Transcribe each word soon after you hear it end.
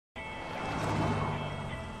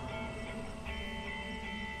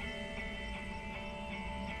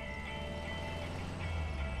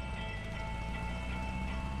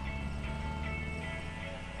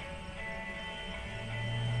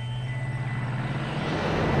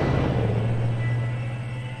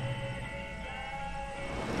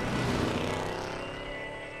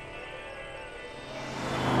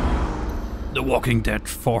The Walking Dead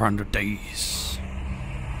 400 Days.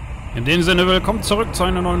 In dem Sinne, willkommen zurück zu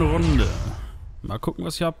einer neuen Runde. Mal gucken,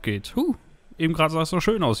 was hier abgeht. Eben gerade sah es so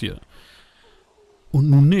schön aus hier.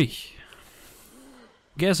 Und nun nicht.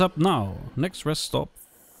 Gas up now. Next rest stop,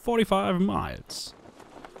 45 miles.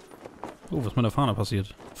 Oh, was mit der Fahne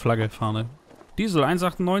passiert? Flagge, Fahne. Diesel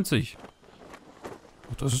 1,98.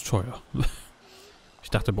 Oh, das ist teuer.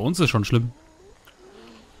 Ich dachte, bei uns ist schon schlimm.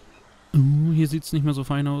 Hier sieht es nicht mehr so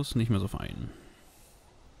fein aus. Nicht mehr so fein.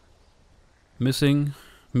 Missing.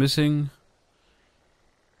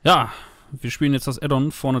 Ja, wir spielen jetzt das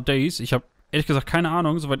Add-on 400 Days. Ich habe ehrlich gesagt keine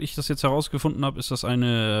Ahnung. Soweit ich das jetzt herausgefunden habe, ist das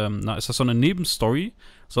ist das so eine Nebenstory.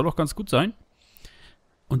 Soll auch ganz gut sein.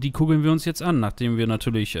 Und die kugeln wir uns jetzt an, nachdem wir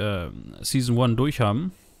natürlich Season 1 durch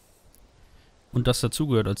haben. Und das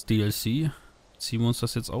dazugehört als DLC. Ziehen wir uns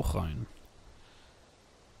das jetzt auch rein.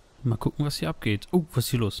 Mal gucken, was hier abgeht. Oh, was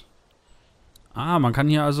ist hier los? Ah, man kann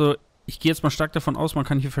hier also... Ich gehe jetzt mal stark davon aus, man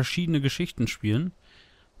kann hier verschiedene Geschichten spielen.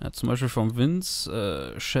 Ja, zum Beispiel von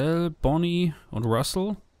Vince, Shell, Bonnie und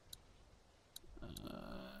Russell.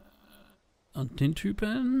 Und den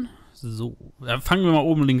Typen. So. Fangen wir mal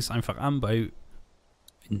oben links einfach an bei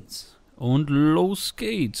Vince. Und los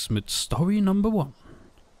geht's mit Story Number 1.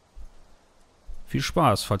 Viel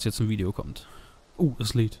Spaß, falls jetzt ein Video kommt.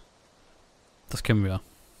 Das Lied. Das kennen wir.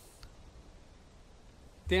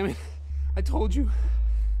 Damn it. I told you.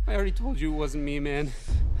 I already told you it wasn't me, man.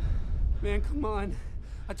 Man, come on.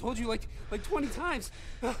 I told you like 20 times.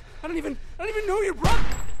 I don't even know your brother.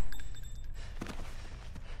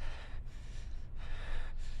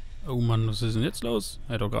 Oh Mann, was ist denn jetzt los?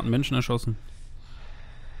 Er hat doch gerade einen Menschen erschossen.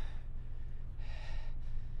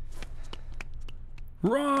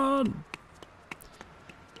 Run!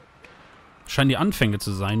 Scheinen die Anfänge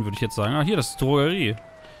zu sein, würde ich jetzt sagen. Ah, hier, das ist Drogerie.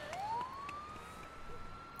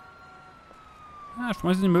 Ah,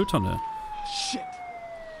 schmeiß in die Mülltonne. Shit.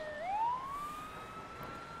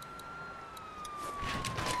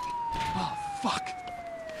 Oh, fuck.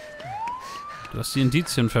 Du hast die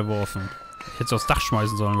Indizien verworfen. Ich hätte sie aufs Dach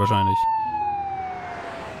schmeißen sollen, wahrscheinlich.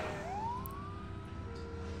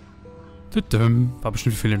 War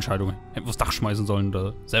bestimmt viele Entscheidungen. Hätten wir aufs Dach schmeißen sollen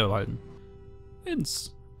oder selber behalten.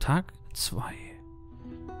 Ins Tag 2.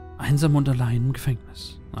 Einsam und allein im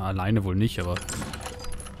Gefängnis. Na, alleine wohl nicht, aber...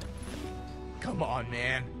 Come on,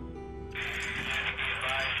 man.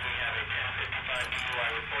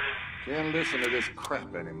 Can't listen to this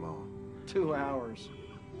crap anymore. 2 hours.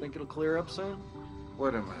 Think it'll clear up soon?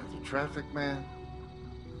 What am I, the traffic man?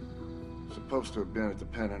 Supposed to have been at the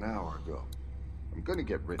pen an hour ago. I'm gonna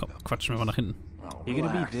get rid of Komm, him. quatschen wir mal nach hinten. Oh, You're gonna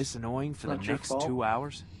be relax. this annoying for the Not your next fault. 2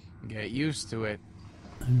 hours? Get used to it.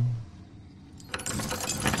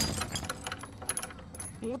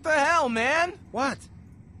 What the hell, man? What?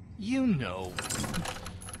 You know.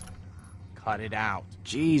 Cut it out.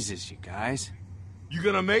 Jesus, you guys. You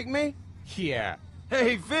gonna make me? Yeah.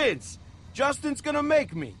 Hey, Vince! Justin's gonna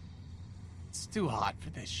make me! It's too hot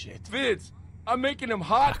for this shit. Vince, I'm making him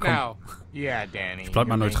hot komm. now! Yeah, Danny. bleib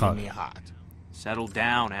mal you're neutral. making me hot. Settle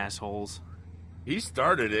down, assholes. He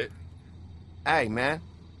started it. Hey, man.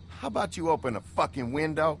 How about you open a fucking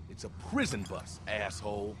window? It's a prison bus,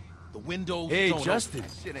 asshole. The windows Hey, don't Justin,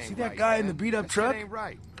 Shit ain't see that right, guy in man. the beat-up That truck? Shit ain't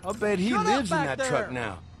right. I'll bet he Shut up lives in back that there. truck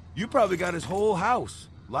now. You probably got his whole house.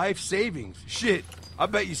 Life savings. Shit, I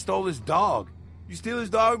bet you stole his dog. You steal his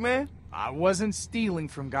dog, man? I wasn't stealing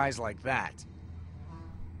from guys like that.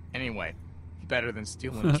 Anyway, better than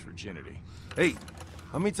stealing his virginity. Hey,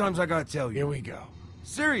 how many times I gotta tell Here you? we go.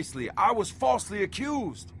 Seriously, I was falsely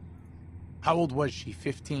accused. How old was she?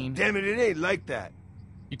 15? Damn it ain't like that.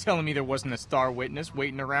 You telling me there wasn't a star witness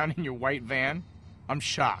waiting around in your white van? I'm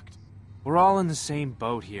shocked. We're all in the same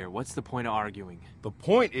boat here. What's the point of arguing? The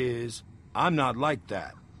point is, I'm not like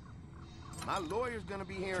that. My lawyer's gonna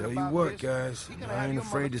be hearing Tell you about what, this. guys, He gonna I have ain't your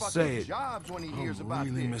afraid to motherfucking say it. jobs when he hears I'm about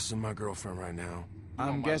really this. missing my girlfriend right now.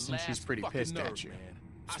 I'm my guessing last she's pretty fucking pissed nerve, at you. man.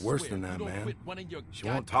 It's I worse swear, than you that, don't man. quit running your She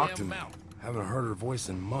won't talk to goddamn me. mouth. Haven't heard her voice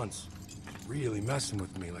in months. Really messing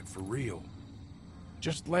with me, like for real.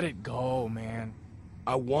 Just let it go, man.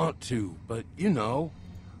 I want to, but you know,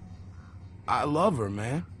 I love her,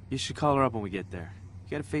 man. You should call her up when we get there.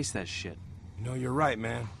 You gotta face that shit. You know, you're right,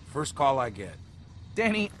 man. First call I get.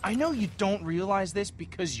 Danny, I know you don't realize this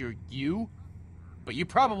because you're you, but you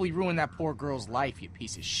probably ruined that poor girl's life, you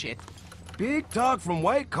piece of shit. Big talk from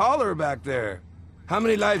white collar back there. How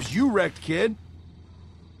many lives you wrecked, kid?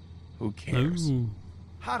 Who cares? Ooh.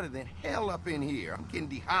 Hotter than hell up in here. I'm getting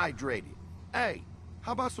dehydrated. Hey,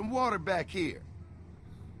 how about some water back here?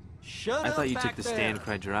 Shut I up thought you back took the there. stand and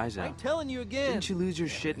cried your eyes I'm out. telling you again. Didn't you lose your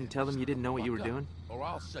shit and tell them you didn't know what you were doing? Or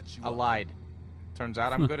I'll shut you I up. lied. Turns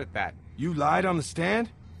out I'm good at that. You lied on the stand?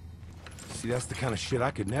 See, that's the kind of shit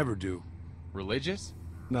I could never do. Religious?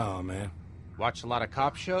 Nah, man. Watch a lot of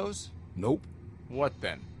cop shows? Nope. What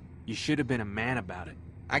then? You should have been a man about it.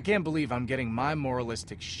 I can't believe I'm getting my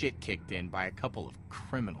moralistic shit kicked in by a couple of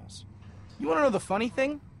criminals. You wanna know the funny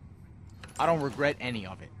thing? I don't regret any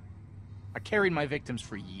of it. I carried my victims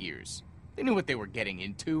for years. They knew what they were getting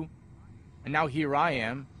into. And now here I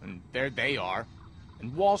am, and there they are.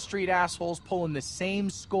 And Wall Street assholes pulling the same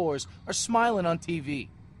scores are smiling on TV.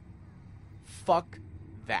 Fuck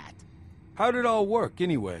that. How'd it all work,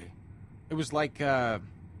 anyway? It was like, a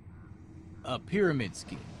pyramid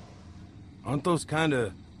scheme. Aren't those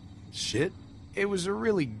kinda shit? It was a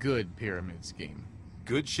really good pyramid scheme.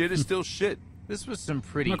 Good shit is still shit. This was some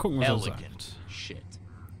pretty Mal gucken, was er elegant sagt. shit.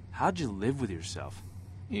 How'd you live with yourself?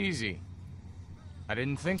 Easy. I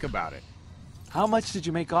didn't think about it. How much did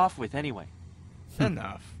you make off with anyway?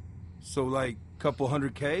 Enough. So, like, couple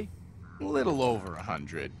 $100K? A little over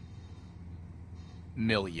 100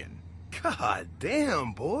 million. God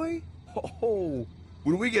damn, boy. Oh,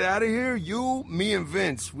 when we get out of here, you, me, and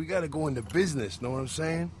Vince, we gotta go into business, know what I'm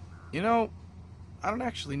saying? You know, I don't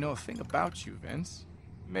actually know a thing about you, Vince.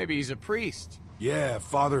 Maybe he's a priest. Yeah,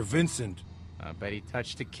 Father Vincent. I bet he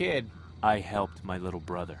touched a kid. I helped my little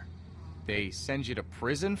brother. They send you to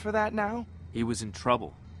prison for that now? He was in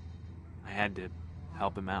trouble. I had to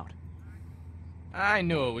help him out. I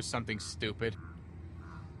knew it was something stupid.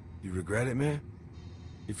 You regret it, man?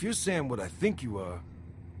 If you're saying what I think you are,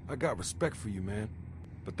 I got respect for you, man.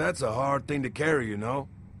 But that's a hard thing to carry, you know?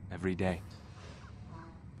 Every day.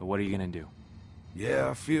 But what are you gonna do? Yeah,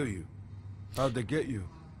 I feel you. How'd they get you?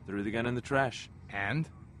 Threw the gun in the trash. And?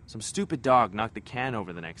 Some stupid dog knocked the can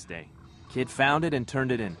over the next day. Kid found it and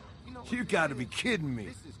turned it in. You gotta be kidding me.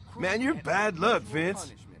 Man, you're bad luck,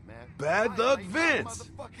 Vince. Bad luck, Vince.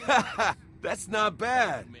 That's not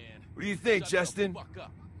bad. What do you think, Justin?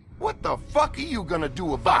 What the fuck are you gonna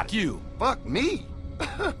do about it? You. Fuck me?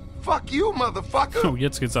 Fuck you, motherfucker. Oh,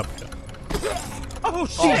 jetzt geht's ab. Oh,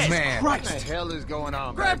 shit! Man. What the hell is going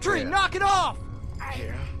on? Crabtree, knock it off!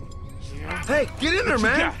 Hey, get in there,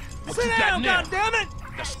 man. Sit down, goddammit!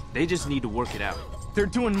 They just need to work it out. They're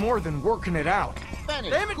doing more than working it out.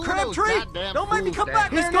 Damn it, Crabtree! Don't make me come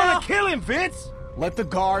back He's there gonna now! kill him, Vince. Let the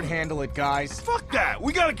guard handle it, guys. Fuck that.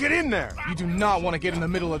 We gotta get in there. You do not want to get in the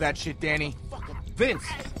middle of that shit, Danny. Vince,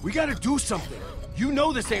 we gotta do something. You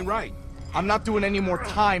know this ain't right. I'm not doing any more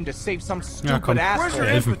time to save some stupid komm. Where's your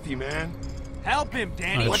asshole. empathy, man? Help him,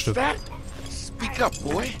 Danny! What's That? Speak up,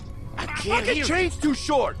 boy. I can't Fucking hear chain's too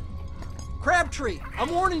short. Crabtree, I'm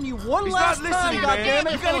warning you one He's last not time, listening, man.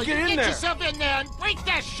 goddammit! You gotta get in there. yourself in there and break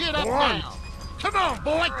that shit up Go on. now. Come on,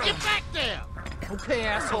 boy. Get back there. Okay,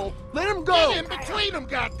 asshole, let him go! Get in between them,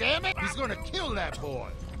 goddammit. He's gonna kill that boy.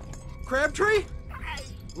 Crabtree?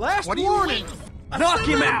 Last What are you warning! waiting? Knock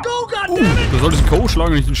him him out! out. Go, goddammit! Du solltest Ko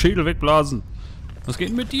schlagen und nicht den Schädel wegblasen. Was geht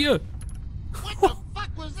denn mit dir? What the fuck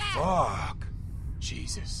was that? Fuck.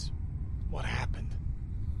 Jesus. What happened?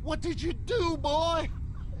 What did you do, boy?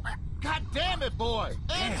 God damn it, boy.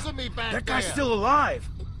 Answer me back That there. guy's still alive.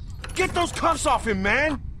 Get those cuffs off him,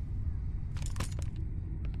 man.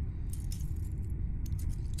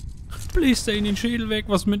 Bläst er ihn den Schädel weg?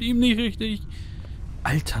 Was mit ihm nicht richtig?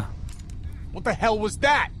 Alter. What the hell was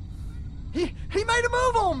that? He made a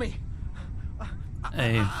move on me!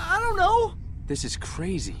 Ey. I don't know! This is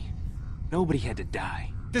crazy. Nobody had to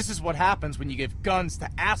die. This is what happens when you give guns to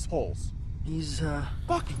assholes. He's,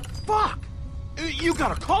 Fucking fuck. You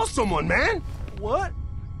gotta call someone, man. what?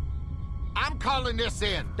 I'm calling this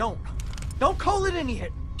in. Don't call it in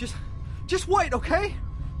yet. Just wait, okay?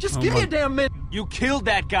 Just give me a Mann. damn minute. You killed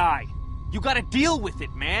that guy. You gotta deal with it,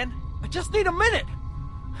 man. I just need a minute.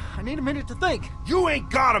 I need a minute to think. You ain't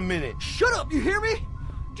got a minute. Shut up, you hear me?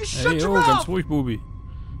 Just Ey, shut your oh, ganz mouth. ruhig, Bubi.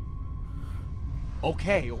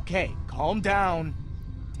 Okay, calm down.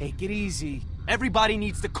 Take it easy. Everybody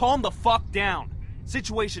needs to calm the fuck down.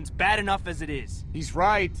 Situation's bad enough as it is. He's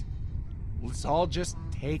right. Let's all just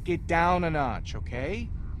take it down a notch, okay?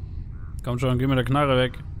 Komm schon, geh mir der Knarre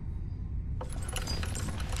weg.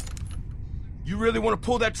 You really want to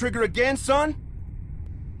pull that trigger again, son?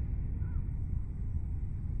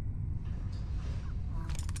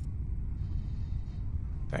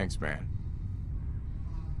 Thanks, man.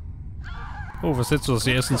 Oh, was jetzt so? Das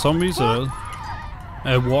die ersten Zombies, oder?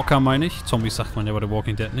 Walker meine ich. Zombies sagt man ja bei The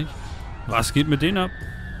Walking Dead nicht. Was geht mit denen ab?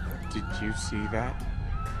 Did you see that?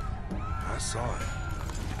 I saw it.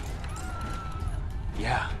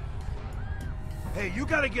 Yeah. Hey, you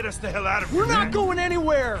gotta get us the hell out of here. We're not man. going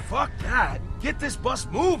anywhere. Fuck that. Get this bus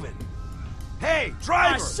moving. Hey,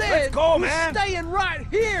 driver, I said let's go, we're man. staying right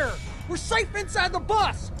here. We're safe inside the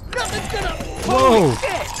bus. Wow.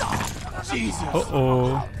 Jesus. Oh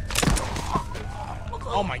oh.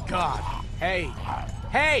 Oh my God. Hey.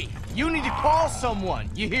 Hey, you need to call someone.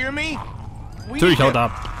 You hear me? Natürlich, haut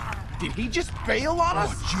ab. Did he just bail on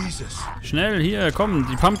us? Oh, Jesus. Schnell, hier, komm,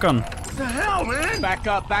 die Pumpgun. What the hell, man? Back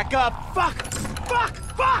up, back up. Fuck, fuck,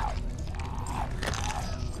 fuck.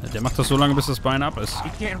 Der macht das so lange, bis das Bein ab ist. He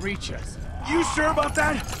can't reach us. You sure about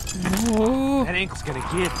that? Oh. That ankle's gonna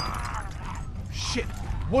give. Shit.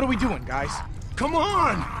 What are we doing, guys? Come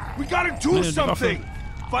on. We gotta do Nee, die something.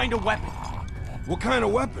 Find a weapon. What kind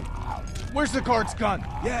of weapon? Where's the guard's gun?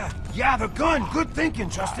 Yeah, the gun. Good thinking,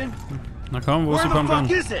 Justin. Na komm, wo ist Where die the fuck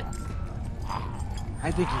Pumpgun? is it?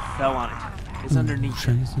 I think he fell on it. It's underneath.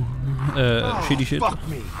 Scheiße. Shitty Shit. Fuck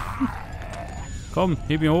me. Komm,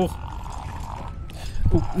 heb ihn hoch.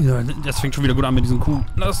 Oh, ja, das fängt schon wieder gut an mit diesen Kuh.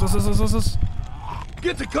 Lass.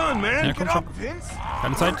 Get the gun, man. Ja, komm Get schon. up, Vince.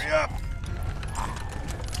 Keine Zeit. Hurry up.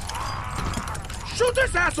 Shoot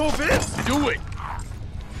this asshole, Vince. Do it.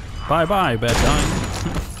 Bye, bad guy.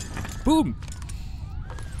 Boom.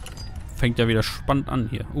 Fängt ja wieder spannend an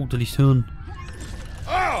hier. Oh, da liegt Hirn.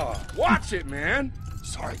 Oh, watch it, man.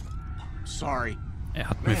 Sorry. Er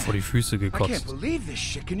hat mir vor die Füße I can't gekotzt. believe this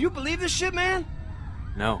shit. Can you believe this shit, man?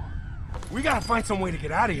 No. We gotta find some way to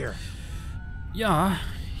get out of here. Ja,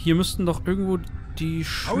 hier müssten doch irgendwo die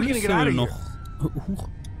How are we gonna get out Schlüssel of noch... Huch.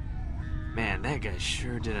 Man, that guy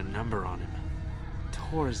sure did a number on him.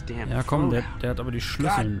 Tore his damn Ja, komm, throat der hat aber die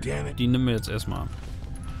Schlüssel. God damn it. Die nehmen wir jetzt erstmal.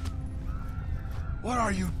 What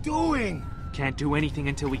are you doing? out. Can't do anything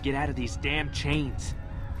until we get out of these damn chains.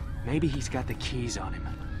 Maybe he's got the keys on him.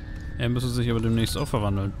 Er müsste sich aber demnächst auch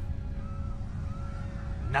verwandeln.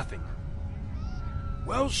 Nothing.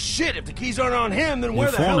 Well, shit. If the keys aren't on him, then Hier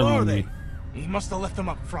where the hell vorne are irgendwie. they? He must have left them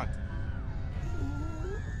up front.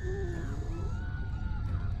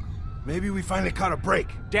 Maybe we finally caught a break.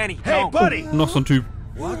 Danny, Hey, don't. buddy. Noch so ein Typ.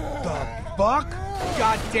 What the fuck?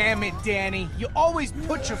 God damn it, Danny. You always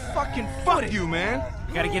put your fucking foot Fuck in. you, man.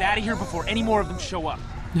 We gotta get out of here before any more of them show up.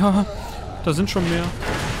 Ja, da sind schon mehr.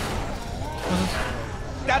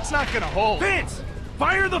 That's not gonna hold. Vince,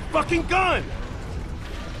 fire the fucking gun.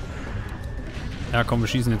 Ja, komm, wir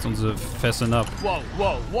schießen jetzt unsere Fesseln ab. Whoa,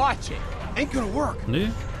 whoa, watch it. Ain't gonna work. Nee?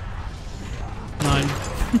 Nein.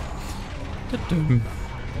 Tadam.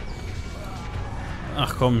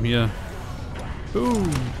 Ach komm, hier. Boom.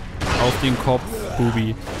 Auf den Kopf,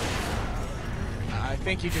 Bubi. I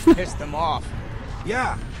think you just pissed them off.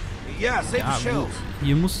 Yeah, save Ja, the shells.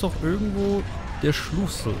 hier muss doch irgendwo der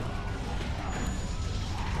Schlüssel.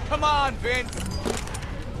 Come on, Vince.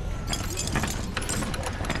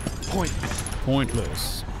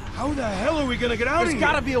 Pointless. How the hell are we gonna get out of There's here?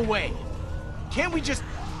 gotta be a way. Can't we just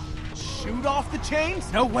shoot off the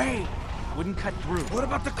chains? No way. Wouldn't cut through. What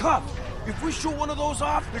about the cuff? If we shoot one of those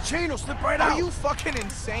off, the chain will slip right out. Are you fucking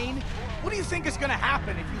insane? What do you think is gonna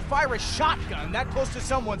happen if you fire a shotgun that close to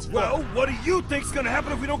someone's foot? Well, what do you think's gonna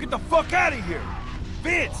happen if we don't get the fuck out of here?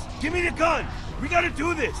 Vince, give me the gun. We gotta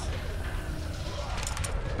do this.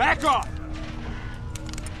 Back off.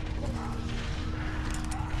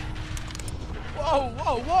 Whoa,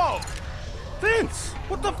 whoa, whoa! Vince,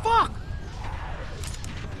 what the fuck?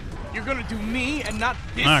 You're gonna do me and not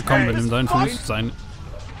this Na komm, wir man. nehmen seinen Fuck. Fuß. Sein.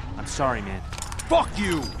 I'm sorry, man. Fuck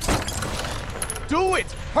you. Do it!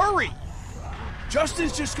 Hurry!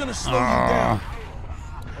 Justin's just gonna slow you down.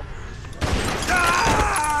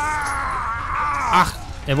 Ach,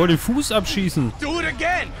 er wollte den Fuß abschießen. Do it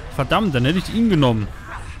again! Verdammt, dann hätte ich ihn genommen.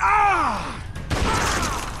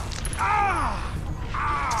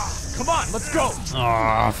 Come on, let's go!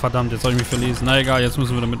 Ah, verdammt, jetzt habe ich mich verlesen. Na egal, jetzt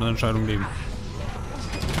müssen wir damit eine Entscheidung leben.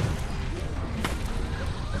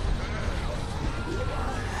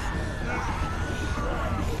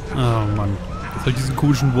 Oh Mann. Jetzt habe ich diesen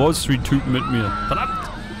komischen Wall Street-Typen mit mir. Verdammt!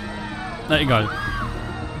 Na egal.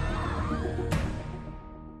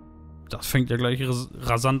 Das fängt ja gleich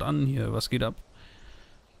rasant an hier. Was geht ab?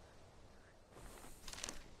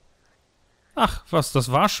 Ach, was,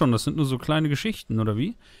 das war's schon. Das sind nur so kleine Geschichten, oder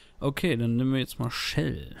wie? Okay, dann nehmen wir jetzt mal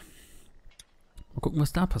Shell. Mal gucken,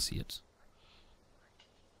 was da passiert.